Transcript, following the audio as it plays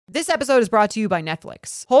This episode is brought to you by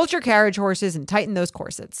Netflix. Hold your carriage horses and tighten those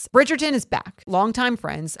corsets. Bridgerton is back. Longtime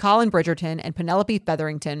friends Colin Bridgerton and Penelope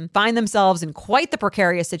Featherington find themselves in quite the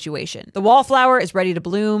precarious situation. The wallflower is ready to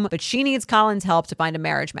bloom, but she needs Colin's help to find a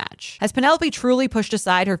marriage match. Has Penelope truly pushed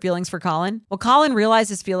aside her feelings for Colin? Will Colin realize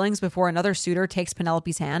his feelings before another suitor takes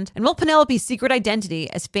Penelope's hand? And will Penelope's secret identity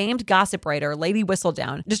as famed gossip writer Lady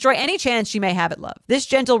Whistledown destroy any chance she may have at love? This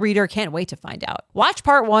gentle reader can't wait to find out. Watch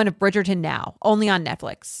part 1 of Bridgerton now, only on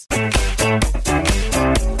Netflix.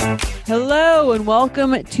 Hello and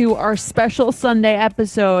welcome to our special Sunday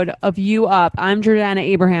episode of You Up. I'm Jordana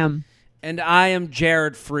Abraham. And I am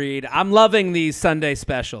Jared Freed. I'm loving these Sunday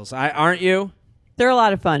specials. Aren't you? They're a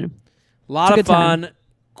lot of fun. A lot of fun,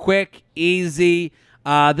 quick, easy.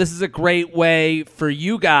 This is a great way for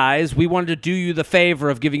you guys. We wanted to do you the favor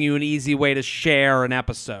of giving you an easy way to share an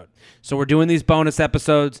episode. So we're doing these bonus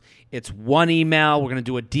episodes. It's one email. We're going to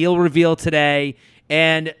do a deal reveal today.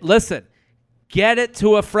 And listen, get it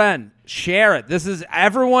to a friend. Share it.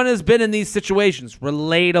 Everyone has been in these situations.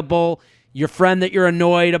 Relatable. Your friend that you're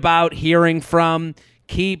annoyed about hearing from.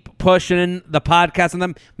 Keep pushing the podcast on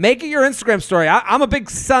them. Make it your Instagram story. I'm a big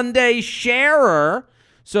Sunday sharer,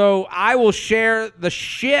 so I will share the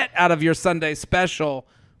shit out of your Sunday special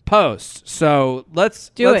post. So let's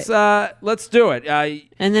do it.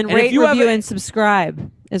 And then rate, review, and subscribe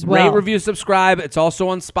as well. Rate, review, subscribe. It's also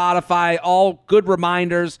on Spotify. All good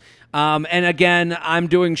reminders. And again, I'm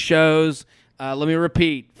doing shows. Let me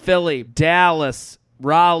repeat: Philly, Dallas,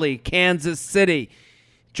 Raleigh, Kansas City.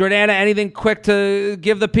 Jordana, anything quick to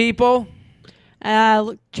give the people?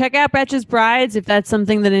 Check out Betches Brides if that's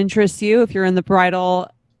something that interests you, if you're in the bridal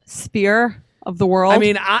sphere of the world. I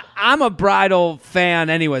mean, I'm a bridal fan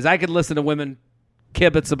anyways. I could listen to women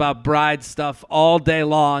kibitz about bride stuff all day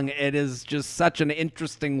long. It is just such an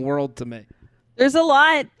interesting world to me. There's a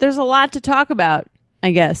lot to talk about,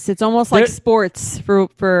 I guess. It's almost like sports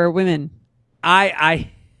for women. I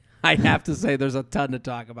have to say there's a ton to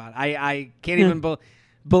talk about. I can't even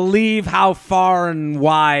believe how far and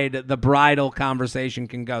wide the bridal conversation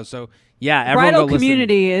can go. So yeah, everyone bridal go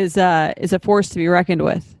community is a force to be reckoned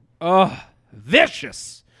with. Oh,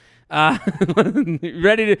 vicious. Ready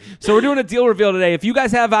to? So we're doing a deal reveal today. If you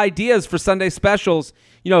guys have ideas for Sunday specials,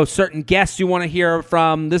 certain guests you want to hear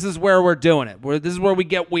from, this is where we're doing it. This is where we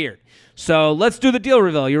get weird. So let's do the deal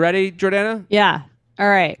reveal. You ready, Jordana? Yeah. All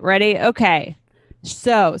right. Ready? Okay.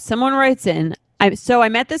 So someone writes in. I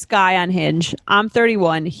met this guy on Hinge. I'm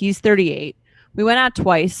 31. He's 38. We went out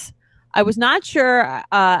twice. I was not sure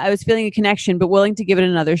I was feeling a connection, but willing to give it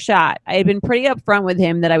another shot. I had been pretty upfront with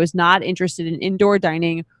him that I was not interested in indoor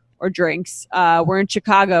dining or drinks. We're in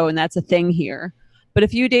Chicago, and that's a thing here. But a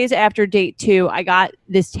few days after date 2, I got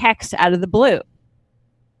this text out of the blue.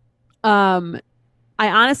 I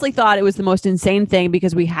honestly thought it was the most insane thing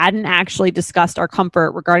because we hadn't actually discussed our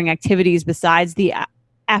comfort regarding activities besides the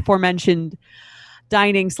aforementioned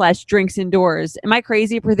dining/drinks indoors. Am I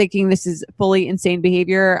crazy for thinking this is fully insane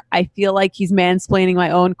behavior? I feel like he's mansplaining my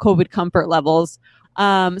own COVID comfort levels.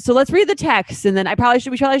 So let's read the text, and then we probably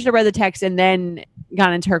should have read the text and then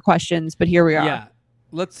gone into her questions. But here we are. Yeah,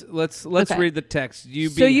 let's okay. Read the text. You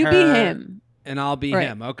be him, and I'll be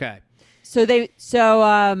him. Okay. So they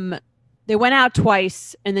went out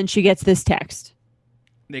twice, and then she gets this text.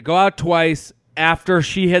 They go out twice after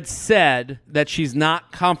she had said that she's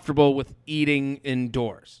not comfortable with eating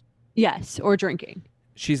indoors. Yes, or drinking.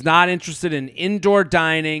 She's not interested in indoor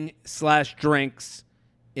dining/drinks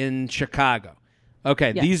in Chicago.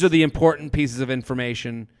 Okay, yes. These are the important pieces of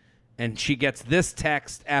information, and she gets this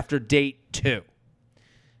text after date 2.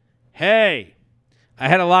 Hey, I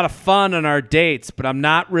had a lot of fun on our dates, but I'm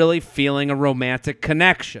not really feeling a romantic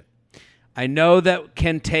connection. I know that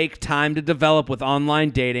can take time to develop with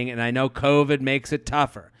online dating, and I know COVID makes it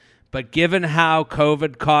tougher. But given how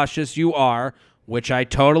COVID cautious you are, which I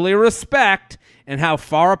totally respect, and how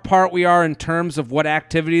far apart we are in terms of what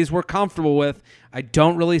activities we're comfortable with, I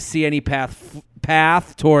don't really see any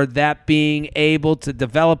path toward that being able to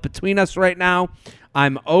develop between us right now.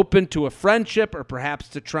 I'm open to a friendship or perhaps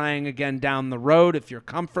to trying again down the road if your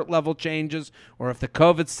comfort level changes or if the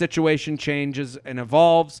COVID situation changes and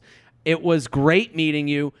evolves. It was great meeting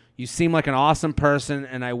you. You seem like an awesome person,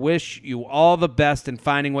 and I wish you all the best in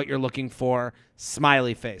finding what you're looking for.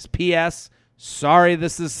 Smiley face. P.S. Sorry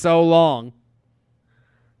this is so long.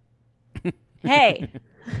 Hey.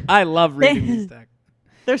 I love reading these texts.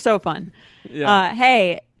 They're so fun. Yeah.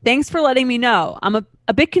 Hey, thanks for letting me know. I'm a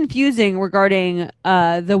bit confusing regarding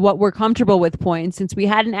the what we're comfortable with point, since we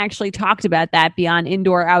hadn't actually talked about that beyond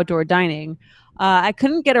indoor outdoor dining. I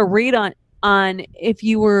couldn't get a read on if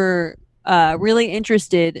you were really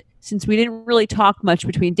interested since we didn't really talk much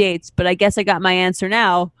between dates, but I guess I got my answer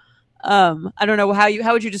now. I don't know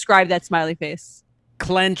how would you describe that smiley face?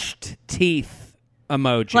 Clenched teeth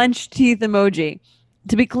emoji. Clenched teeth emoji.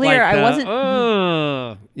 To be clear, Like, I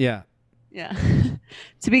wasn't. Yeah. Yeah.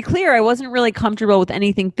 To be clear, I wasn't really comfortable with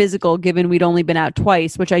anything physical given we'd only been out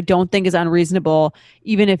twice, which I don't think is unreasonable,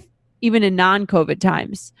 even in non-COVID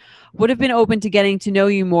times. Would have been open to getting to know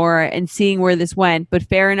you more and seeing where this went, but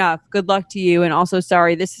fair enough. Good luck to you, and also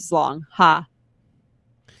sorry this is long. Ha.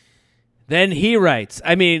 Then he writes,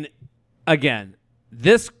 I mean, again,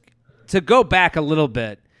 this, to go back a little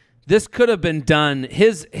bit, this could have been done.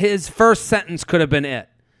 His first sentence could have been it.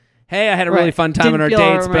 Hey, I had a really fun time on our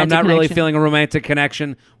dates, but I'm not really feeling a romantic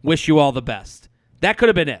connection. Wish you all the best. That could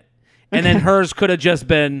have been it. And then hers could have just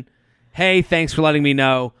been, hey, thanks for letting me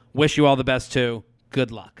know. Wish you all the best too.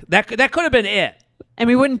 Good luck. That could have been it. And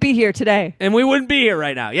we wouldn't be here today. And we wouldn't be here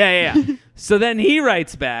right now. Yeah. So then he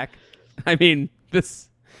writes back, I mean,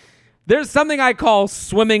 there's something I call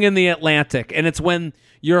swimming in the Atlantic, and it's when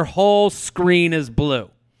your whole screen is blue.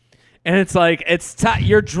 And it's like,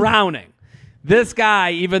 you're drowning. This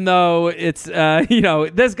guy, even though it's,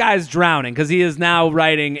 this guy's drowning because he is now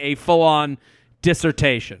writing a full-on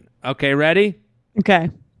dissertation. Okay, ready?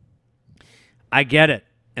 Okay. I get it,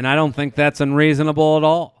 and I don't think that's unreasonable at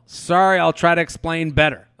all. Sorry, I'll try to explain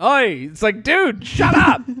better. Oi, it's like, dude, shut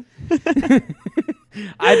up.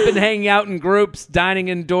 I've been hanging out in groups, dining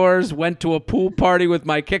indoors, went to a pool party with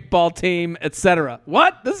my kickball team, etc.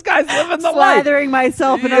 What? This guy's living the life. Slathering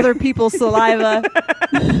myself in other people's saliva.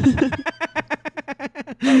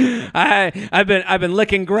 I've been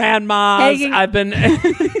licking grandmas. I've been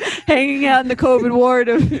hanging out in the COVID ward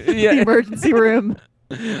of the emergency room.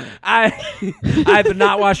 I've been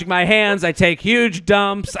not washing my hands. I take huge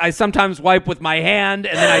dumps. I sometimes wipe with my hand,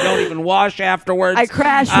 and then I don't even wash afterwards. I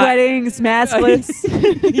crash weddings, maskless.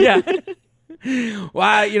 Yeah.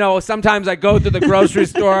 Well, sometimes I go to the grocery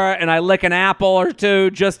store and I lick an apple or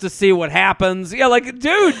two just to see what happens. Yeah, like,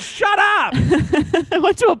 dude, shut up. I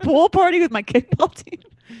went to a pool party with my kickball team.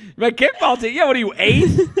 My kickball team? Yeah, what are you, 8?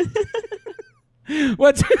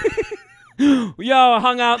 What's... Yo, I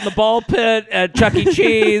hung out in the ball pit at Chuck E.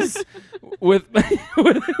 Cheese with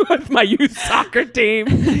my youth soccer team.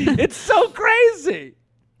 It's so crazy.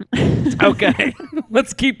 Okay,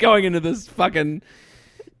 let's keep going into this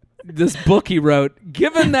book he wrote.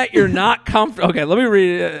 Given that you're not comfortable... Okay, let me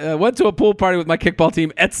read it. Went to a pool party with my kickball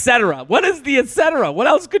team, etc. What is the etc.? What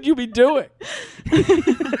else could you be doing?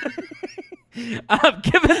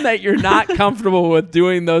 Given that you're not comfortable with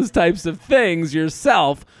doing those types of things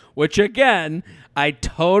yourself... Which, again, I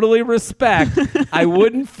totally respect. I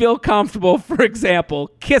wouldn't feel comfortable, for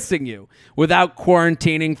example, kissing you without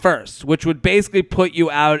quarantining first, which would basically put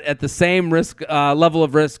you out at the same level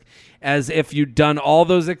of risk as if you'd done all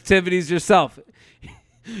those activities yourself.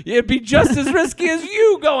 It'd be just as risky as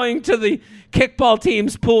you going to the kickball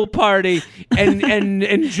team's pool party and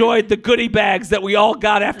enjoyed the goodie bags that we all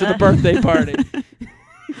got after the birthday party.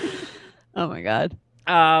 Oh, my God.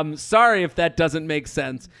 Sorry if that doesn't make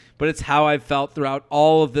sense, but it's how I've felt throughout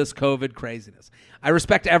all of this COVID craziness. I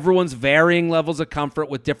respect everyone's varying levels of comfort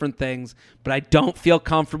with different things, but I don't feel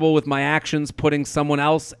comfortable with my actions putting someone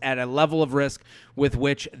else at a level of risk with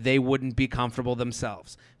which they wouldn't be comfortable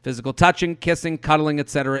themselves. Physical touching, kissing, cuddling,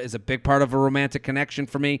 etc. is a big part of a romantic connection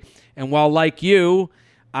for me, and while like you,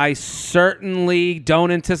 I certainly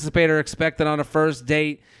don't anticipate or expect that on a first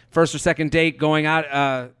or second date going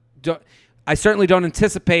out, I certainly don't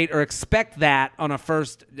anticipate or expect that on a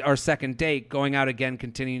first or second date going out again,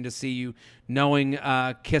 continuing to see you, knowing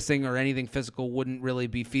kissing or anything physical wouldn't really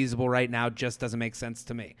be feasible right now. Just doesn't make sense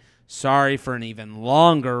to me. Sorry for an even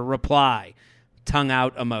longer reply. Tongue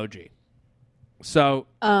out emoji. So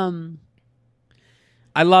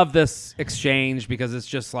I love this exchange because it's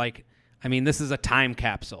just like, I mean, this is a time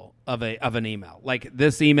capsule of an email. Like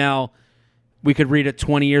this email, we could read it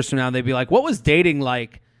 20 years from now and they'd be like, what was dating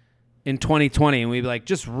like in 2020? And we'd be like,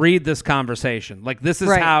 just read this conversation. Like this is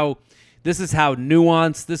how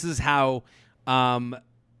nuanced, this is how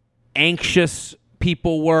anxious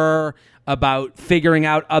people were about figuring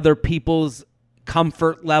out other people's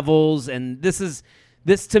comfort levels. And this is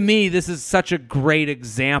such a great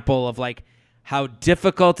example of like how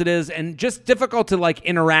difficult it is and just difficult to like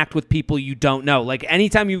interact with people you don't know. Like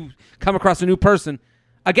anytime you come across a new person,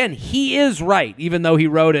 again, he is right, even though he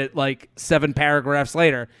wrote it like 7 paragraphs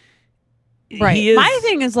later. Right. My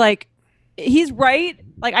thing is like, he's right.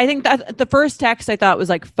 Like, I think that the first text I thought was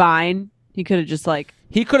like fine. He could have just like.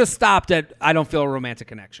 He could have stopped at, I don't feel a romantic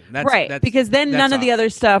connection. Because then none of the other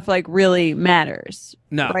stuff like really matters.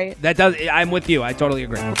 No. Right? That does. I'm with you. I totally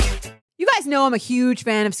agree. You guys know I'm a huge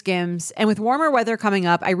fan of Skims, and with warmer weather coming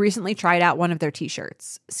up, I recently tried out one of their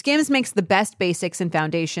t-shirts. Skims makes the best basics and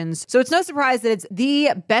foundations, so it's no surprise that it's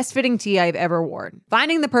the best fitting tee I've ever worn.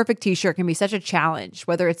 Finding the perfect t-shirt can be such a challenge,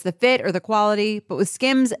 whether it's the fit or the quality, but with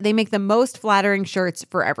Skims, they make the most flattering shirts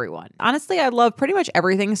for everyone. Honestly, I love pretty much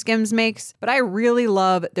everything Skims makes, but I really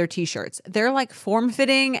love their t-shirts. They're like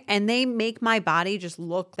form-fitting, and they make my body just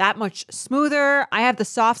look that much smoother. I have the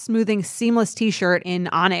soft, smoothing, seamless t-shirt in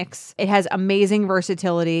Onyx. It has amazing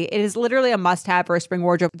versatility. It is literally a must-have for a spring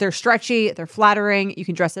wardrobe. They're stretchy, they're flattering, you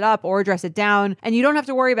can dress it up or dress it down, and you don't have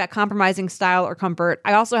to worry about compromising style or comfort.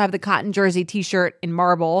 I also have the cotton jersey t-shirt in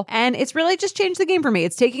marble, and it's really just changed the game for me.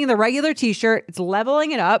 It's taking the regular t-shirt, it's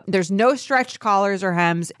leveling it up. There's no stretched collars or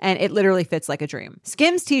hems, and it literally fits like a dream.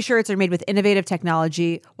 Skims t-shirts are made with innovative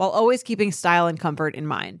technology while always keeping style and comfort in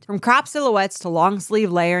mind. From crop silhouettes to long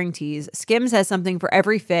sleeve layering tees, Skims has something for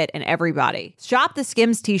every fit and every body. Shop the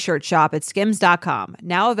Skims t-shirt shop at skims.com,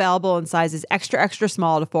 now available in sizes extra, extra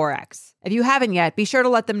small to 4X. If you haven't yet, be sure to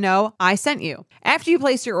let them know I sent you. After you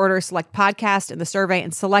place your order, select podcast in the survey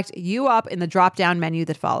and select You Up in the drop-down menu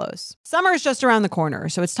that follows. Summer is just around the corner,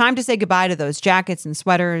 so it's time to say goodbye to those jackets and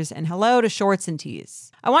sweaters and hello to shorts and tees.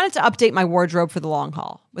 I wanted to update my wardrobe for the long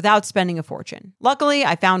haul without spending a fortune. Luckily,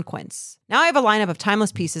 I found Quince. Now I have a lineup of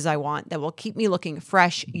timeless pieces I want that will keep me looking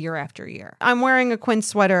fresh year after year. I'm wearing a Quince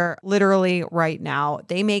sweater literally right now.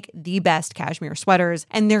 They make the best cashmere sweaters,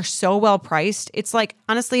 and they're so well priced. It's like,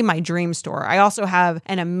 honestly, my dream store. I also have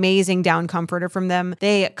an amazing down comforter from them.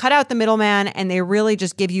 They cut out the middleman, and they really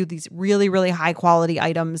just give you these really, really high quality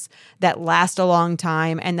items that last a long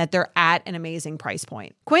time and that they're at an amazing price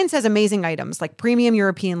point. Quince has amazing items like premium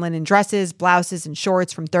European linen dresses, blouses, and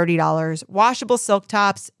shorts from $30, washable silk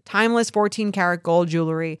tops, timeless 14-karat gold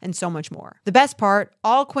jewelry, and so much more. The best part,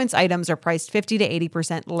 all Quince items are priced 50 to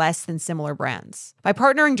 80% less than similar brands. By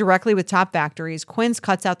partnering directly with top factories, Quince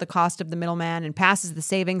cuts out the cost of the middleman and passes the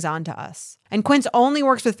savings on to us. And Quince only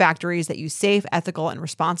works with factories that use safe, ethical, and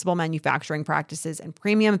responsible manufacturing practices and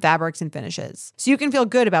premium fabrics and finishes, so you can feel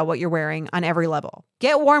good about what you're wearing on every level.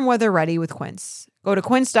 Get warm weather ready with Quince. Go to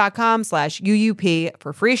quince.com/UUP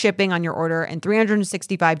for free shipping on your order and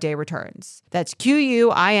 365-day returns. That's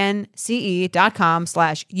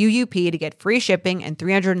QUINCE.com/UUP to get free shipping and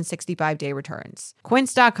 365-day returns.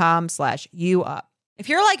 Quince.com/UUP. If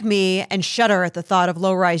you're like me and shudder at the thought of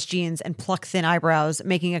low-rise jeans and pluck-thin eyebrows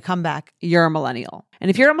making a comeback, you're a millennial. And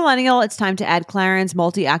if you're a millennial, it's time to add Clarins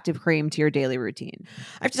Multi-Active Cream to your daily routine.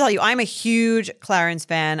 I have to tell you, I'm a huge Clarins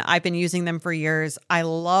fan. I've been using them for years. I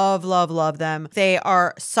love, love, love them. They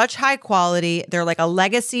are such high quality. They're like a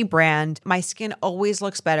legacy brand. My skin always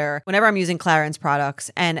looks better whenever I'm using Clarins products,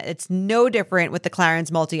 and it's no different with the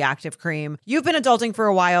Clarins Multi-Active Cream. You've been adulting for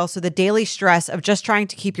a while, so the daily stress of just trying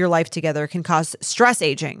to keep your life together can cause stress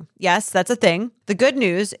aging. Yes, that's a thing. The good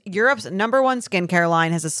news, Europe's #1 skincare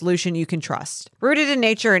line has a solution you can trust. Rooted in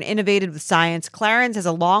nature and innovated with science, Clarins has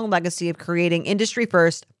a long legacy of creating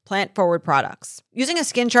industry-first, plant-forward products. Using a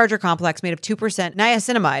skin charger complex made of 2%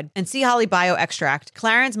 niacinamide and sea holly bioextract,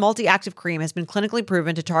 Clarins Multi-Active Cream has been clinically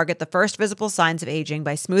proven to target the first visible signs of aging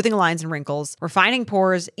by smoothing lines and wrinkles, refining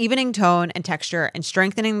pores, evening tone and texture, and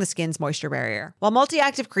strengthening the skin's moisture barrier. While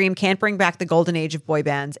Multi-Active Cream can't bring back the golden age of boy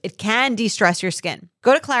bands, it can de-stress your skin.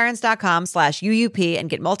 Go to clarins.com/UUP and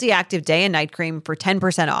get Multi-Active Day and Night Cream for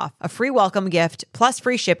 10% off, a free welcome gift, plus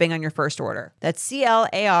free shipping on your first order. That's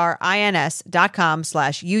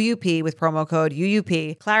CLARINS.com/UUP with promo code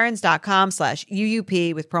UUP,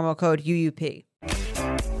 clarins.com/UUP with promo code UUP.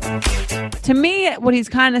 To me, what he's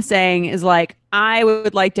kind of saying is like, I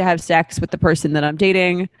would like to have sex with the person that I'm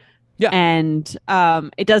dating. Yeah. And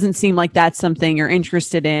it doesn't seem like that's something you're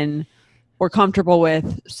interested in or comfortable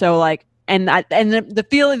with. So like, and the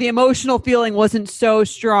feeling, the emotional feeling wasn't so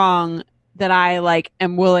strong that I like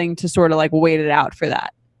am willing to sort of like wait it out for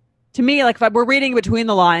that. To me, like if we're reading between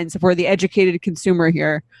the lines, if we're the educated consumer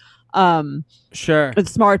here, sure, the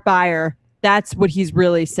smart buyer, that's what he's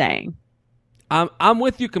really saying. I'm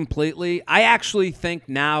with you completely. I actually think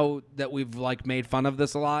now that we've like made fun of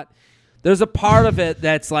this a lot, there's a part of it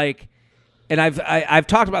that's like, and I've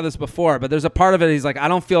talked about this before, but there's a part of it he's like, I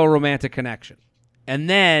don't feel a romantic connection. And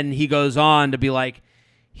then he goes on to be like,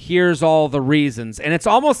 here's all the reasons. And it's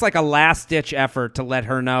almost like a last-ditch effort to let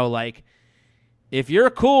her know, like, if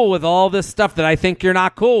you're cool with all this stuff that I think you're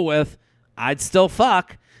not cool with, I'd still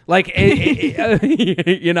fuck. Like,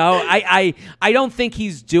 you know, I don't think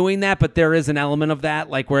he's doing that, but there is an element of that,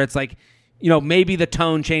 like where it's like, maybe the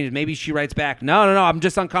tone changes. Maybe she writes back, no, I'm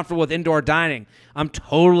just uncomfortable with indoor dining. I'm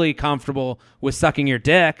totally comfortable with sucking your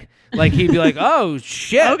dick. Like, he'd be like, oh,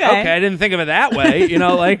 shit. Okay, I didn't think of it that way.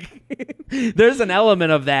 There's an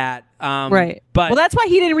element of that. Right. But that's why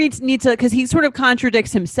he didn't need to, because he sort of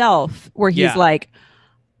contradicts himself, where he's like,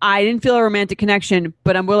 I didn't feel a romantic connection,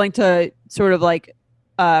 but I'm willing to sort of like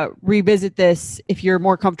revisit this if you're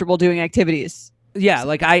more comfortable doing activities. Yeah,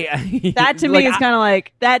 like that to me is kind of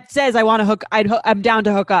like, that says I want to I'm down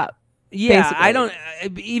to hook up. Yeah, basically. I don't,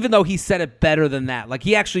 even though he said it better than that. Like,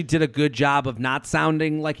 he actually did a good job of not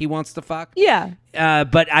sounding like he wants to fuck. Yeah.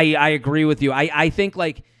 But I agree with you. I think,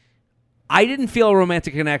 like, I didn't feel a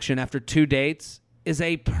romantic connection after 2 dates is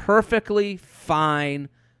a perfectly fine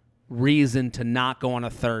reason to not go on a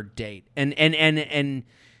third date. And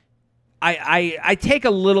I take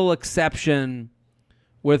a little exception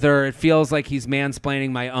with her. It feels like he's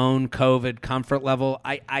mansplaining my own COVID comfort level.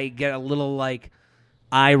 I get a little like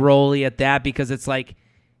eye rolly at that, because it's like,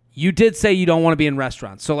 you did say you don't want to be in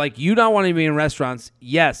restaurants. So like, you don't want to be in restaurants.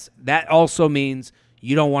 Yes, that also means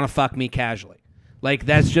you don't want to fuck me casually. Like,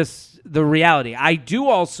 that's just the reality. I do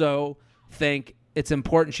also think it's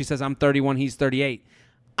important. She says I'm 31, he's 38.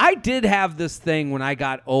 I did have this thing when I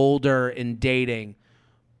got older in dating.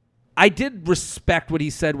 I did respect what he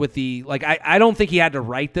said with the, like, I don't think he had to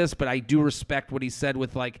write this, but I do respect what he said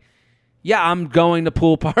with, like, yeah, I'm going to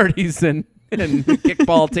pool parties and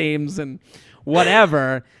kickball teams and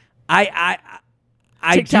whatever. I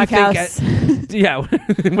TikTok do think, yeah,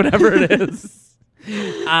 whatever it is.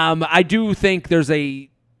 I do think once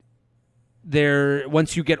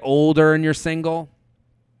you get older and you're single,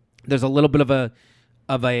 there's a little bit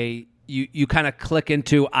of a you kind of click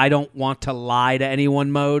into, I don't want to lie to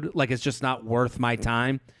anyone mode. Like, it's just not worth my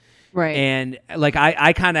time. Right. And like,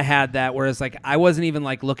 I kind of had that, whereas like, I wasn't even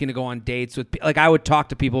like looking to go on dates with, like, I would talk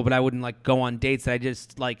to people, but I wouldn't like go on dates that I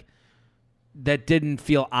just like, that didn't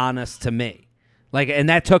feel honest to me. Like, and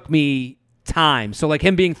that took me time. So like,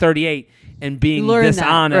 him being 38 and being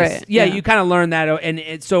dishonest. Right. Yeah, you kind of learn that.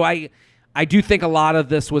 And so I do think a lot of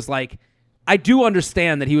this was like, I do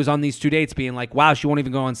understand that he was on these 2 dates being like, wow, she won't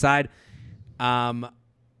even go inside.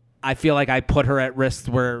 I feel like I put her at risk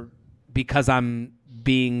because I'm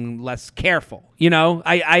being less careful.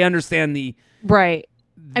 I understand the... Right.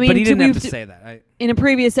 I mean, but he didn't have to say that. In a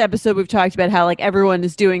previous episode, we've talked about how like everyone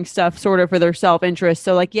is doing stuff sort of for their self-interest.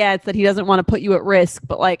 So like, yeah, it's that he doesn't want to put you at risk,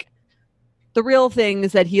 but like the real thing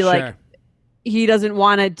is that he like, he doesn't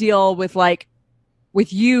want to deal with like,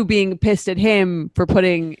 with you being pissed at him for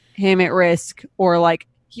putting him at risk, or like,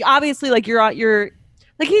 he obviously like you're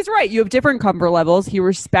like, he's right. You have different comfort levels. He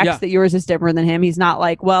respects that yours is different than him. He's not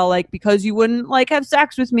like, well, like, because you wouldn't like have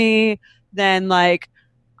sex with me, then like,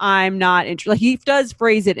 I'm not interested. Like, he does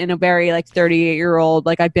phrase it in a very like 38-year-old,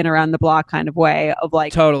 like, I've been around the block kind of way of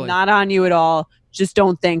like, totally not on you at all. Just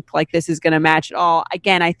don't think like this is going to match at all.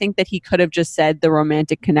 Again, I think that he could have just said the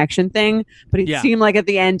romantic connection thing, but it seemed like at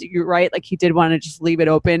the end, you're right. Like, he did want to just leave it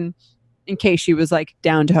open in case she was like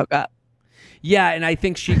down to hook up. Yeah, and I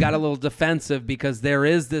think she got a little defensive, because there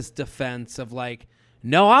is this defense of like,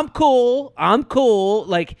 no, I'm cool.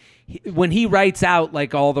 Like, when he writes out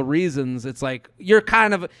like all the reasons, it's like, you're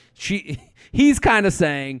kind of, he's kind of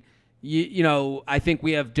saying, I think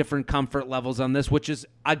we have different comfort levels on this, which is,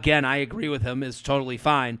 again, I agree with him, is totally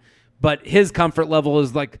fine. But his comfort level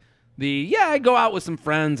is like I go out with some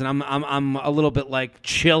friends and I'm a little bit like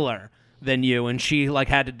chiller than you, and she like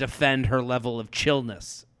had to defend her level of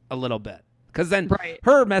chillness a little bit. Because then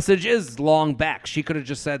her message is long back. She could have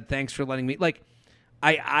just said, thanks for letting me. Like,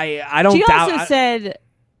 I don't doubt. She also said,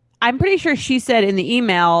 I'm pretty sure she said in the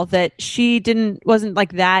email that she wasn't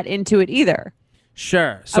like that into it either.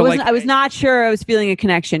 Sure. So I was not sure I was feeling a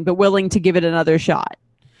connection, but willing to give it another shot.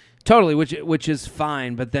 Totally, which is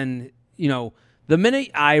fine. But then, the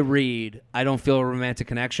minute I read, I don't feel a romantic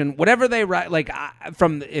connection. Whatever they write, like,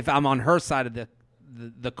 if I'm on her side of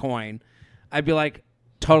the coin, I'd be like,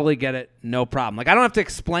 totally get it, no problem. Like, I don't have to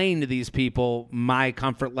explain to these people my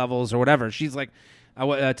comfort levels or whatever. She's like,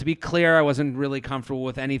 to be clear, I wasn't really comfortable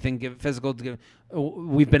with anything physical.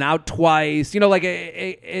 We've been out twice. Like,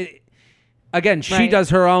 again, she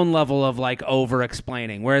does her own level of like over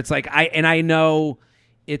explaining, where it's like, I know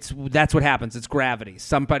that's what happens. It's gravity.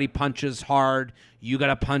 Somebody punches hard, you got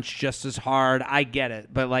to punch just as hard. I get it,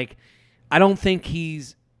 but like, I don't think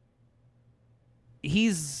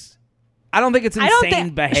I don't think it's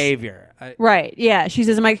insane behavior. Right. Yeah. She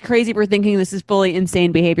says, am I crazy for thinking this is fully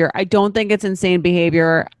insane behavior? I don't think it's insane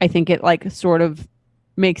behavior. I think it like sort of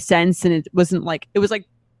makes sense. And it was like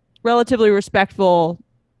relatively respectful,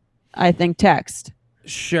 I think, text.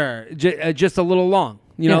 Sure. Just a little long.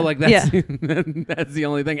 You know, like that's Yeah. that's the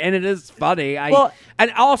only thing, and it is funny.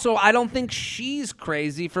 And also I don't think she's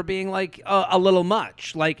crazy for being like a little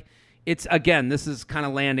much. Like it's again, this is kind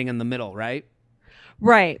of landing in the middle, right?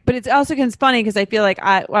 Right, but it's also funny because I feel like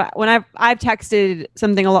when I've texted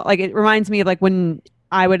something a lot, like it reminds me of like when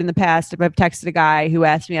I would in the past, if I've texted a guy who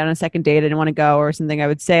asked me out on a second date, I didn't want to go or something, I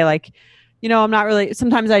would say like, you know, I'm not really.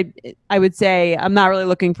 Sometimes I would say I'm not really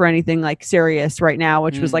looking for anything like serious right now,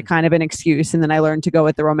 which was like kind of an excuse, and then I learned to go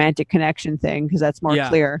with the romantic connection thing because that's more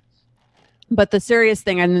clear. But the serious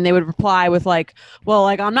thing, and then they would reply with like, well,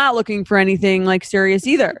 like I'm not looking for anything like serious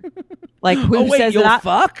either. Like who says you'll that?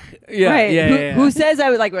 Fuck? Yeah, right. yeah. Who says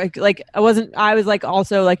I would like I wasn't. I was like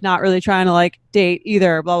also like not really trying to like date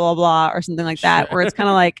either. Blah blah blah or something like that. Where it's kind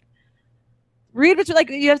of like read between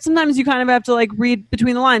like you have sometimes you kind of have to like read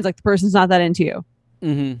between the lines. Like the person's not that into you.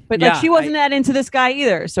 Mm-hmm. But like she wasn't that into this guy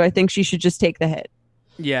either. So I think she should just take the hit.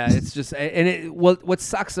 Yeah, it's just and what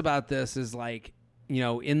sucks about this is like, you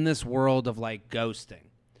know, in this world of like ghosting.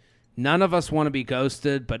 None of us want to be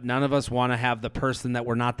ghosted, but none of us want to have the person that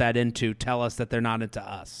we're not that into tell us that they're not into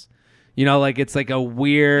us. You know, like it's like a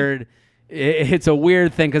weird, it's a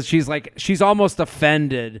weird thing because she's almost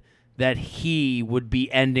offended that he would be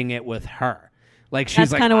ending it with her. Like she's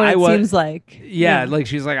that's like, kind of what it seems like. Yeah, like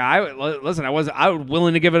she's like, I was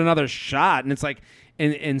willing to give it another shot, and it's like.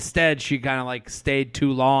 Instead, she kind of like stayed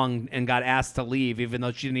too long and got asked to leave, even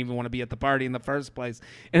though she didn't even want to be at the party in the first place.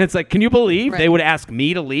 And it's like, can you believe they would ask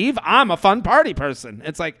me to leave? I'm a fun party person.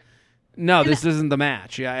 It's like, no, this isn't the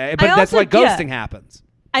match. Yeah, but that's why ghosting happens.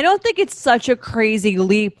 I don't think it's such a crazy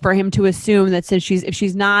leap for him to assume that since if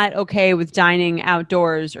she's not okay with dining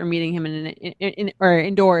outdoors or meeting him or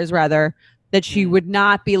indoors rather, that she would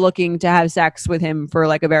not be looking to have sex with him for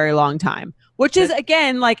like a very long time. Which is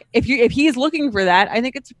again like if he's looking for that, I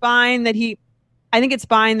think it's fine that he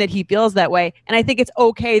feels that way, and I think it's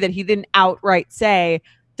okay that he didn't outright say,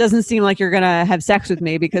 "Doesn't seem like you're gonna have sex with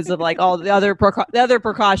me" because of like all the other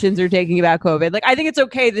precautions you're taking about COVID. Like I think it's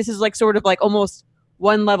okay. This is like sort of like almost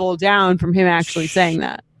one level down from him actually saying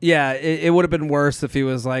that. Yeah, it would have been worse if he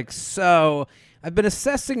was like, "So I've been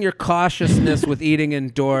assessing your cautiousness with eating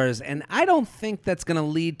indoors, and I don't think that's going to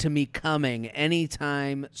lead to me coming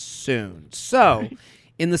anytime soon. So,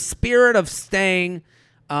 in the spirit of staying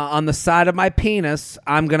on the side of my penis,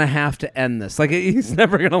 I'm going to have to end this." Like, he's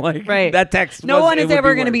never going to like that text. No one is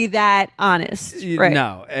ever going to be that honest. Right.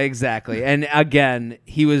 No, exactly. And again,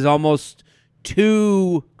 he was almost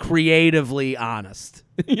too creatively honest.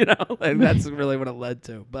 You know, like that's really what it led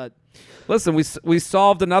to. But listen, we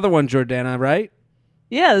solved another one, Jordana, right?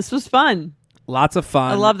 Yeah, this was fun. Lots of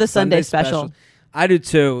fun. I love the Sunday special. I do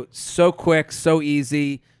too. So quick, so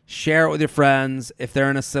easy. Share it with your friends if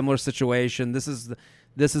they're in a similar situation. This is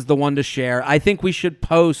the one to share. I think we should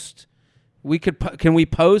post. Can we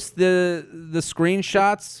post the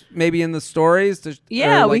screenshots maybe in the stories?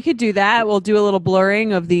 We could do that. We'll do a little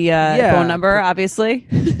blurring of the phone number, obviously.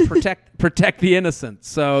 protect the innocent.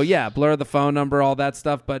 So yeah, blur the phone number, all that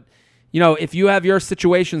stuff. But you know, if you have your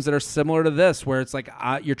situations that are similar to this, where it's like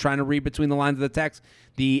you're trying to read between the lines of the text,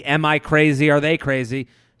 the "Am I crazy? Are they crazy?"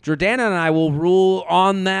 Jordana and I will rule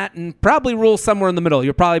on that and probably rule somewhere in the middle.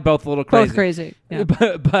 You're probably both a little crazy. Both crazy. Yeah.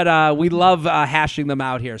 But we love hashing them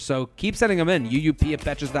out here. So keep sending them in.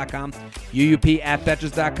 UUP@Betches.com.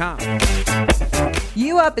 UUP@Betches.com.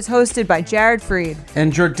 You Up is hosted by Jared Freed.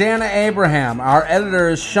 And Jordana Abraham. Our editor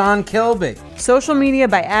is Sean Kilby. Social media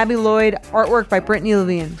by Abby Lloyd. Artwork by Brittany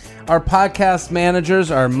Levine. Our podcast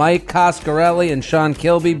managers are Mike Coscarelli and Sean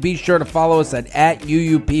Kilby. Be sure to follow us at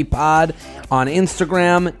UUPPod on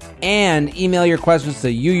Instagram and email your questions to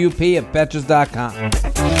UUP@Betches.com.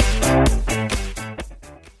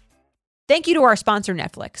 Thank you to our sponsor,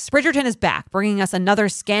 Netflix. Bridgerton is back, bringing us another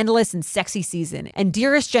scandalous and sexy season. And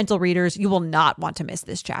dearest gentle readers, you will not want to miss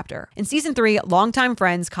this chapter. In season 3, longtime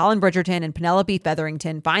friends Colin Bridgerton and Penelope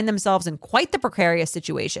Featherington find themselves in quite the precarious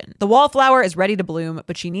situation. The wallflower is ready to bloom,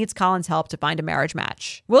 but she needs Colin's help to find a marriage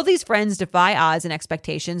match. Will these friends defy odds and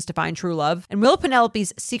expectations to find true love? And will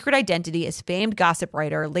Penelope's secret identity as famed gossip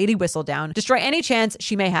writer Lady Whistledown destroy any chance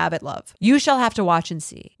she may have at love? You shall have to watch and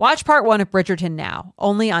see. Watch part 1 of Bridgerton now,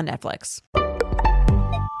 only on Netflix.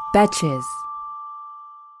 Betches.